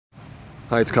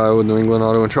Hi, it's Kyle with New England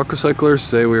Auto and Truck Recyclers.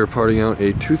 Today we are parting out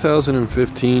a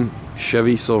 2015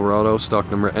 Chevy Silverado,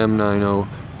 stock number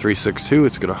M90362.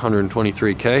 It's got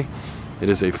 123K. It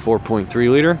is a 4.3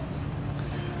 liter.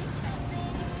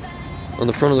 On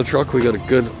the front of the truck we got a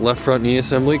good left front knee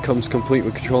assembly, comes complete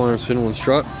with control arm, spindle and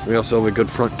strut. We also have a good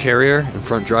front carrier and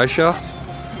front dry shaft.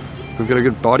 We've got a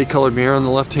good body colored mirror on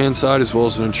the left hand side, as well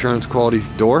as an insurance quality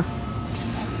door.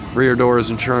 Rear door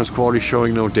is insurance quality,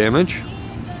 showing no damage.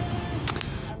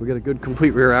 We got a good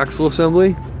complete rear axle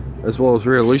assembly, as well as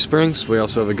rear leaf springs. We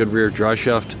also have a good rear dry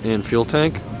shaft and fuel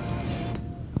tank.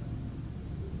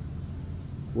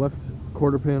 Left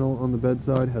quarter panel on the bed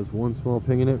side has one small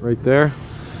ping in it right there.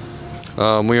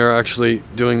 We are actually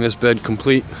doing this bed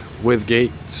complete with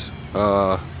gates.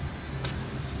 On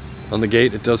the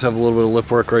gate it does have a little bit of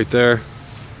lip work right there.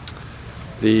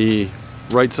 The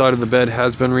right side of the bed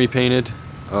has been repainted.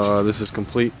 This is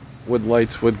complete with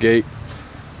lights, with gate.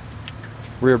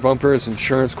 Rear bumper is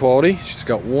insurance quality. She's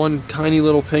got one tiny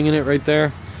little ping in it right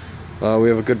there. We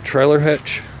have a good trailer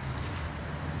hitch.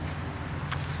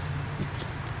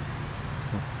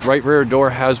 Right rear door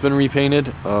has been repainted.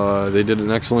 They did an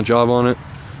excellent job on it.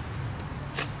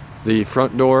 The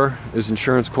front door is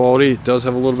insurance quality. It does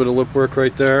have a little bit of lip work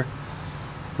right there.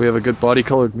 We have a good body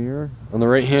colored mirror on the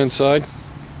right hand side,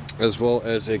 as well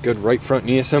as a good right front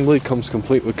knee assembly. Comes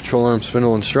complete with control arm,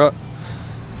 spindle and strut.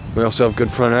 We also have good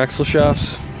front axle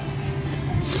shafts.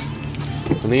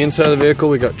 On the inside of the vehicle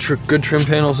we got good trim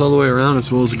panels all the way around, as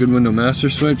well as a good window master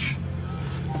switch.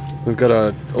 We've got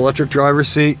an electric driver's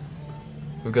seat.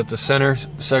 We've got the center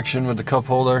section with the cup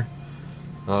holder.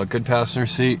 Good passenger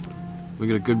seat. We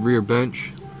got a good rear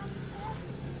bench.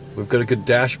 We've got a good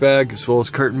dash bag, as well as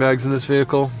curtain bags in this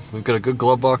vehicle. We've got a good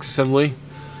glove box assembly.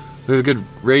 We have a good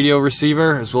radio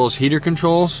receiver, as well as heater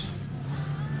controls.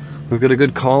 We've got a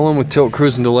good column with tilt,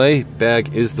 cruise, and delay.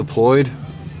 Bag is deployed.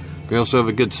 We also have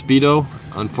a good speedo.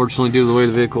 Unfortunately, due to the way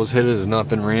the vehicle is hit, it has not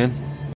been ran.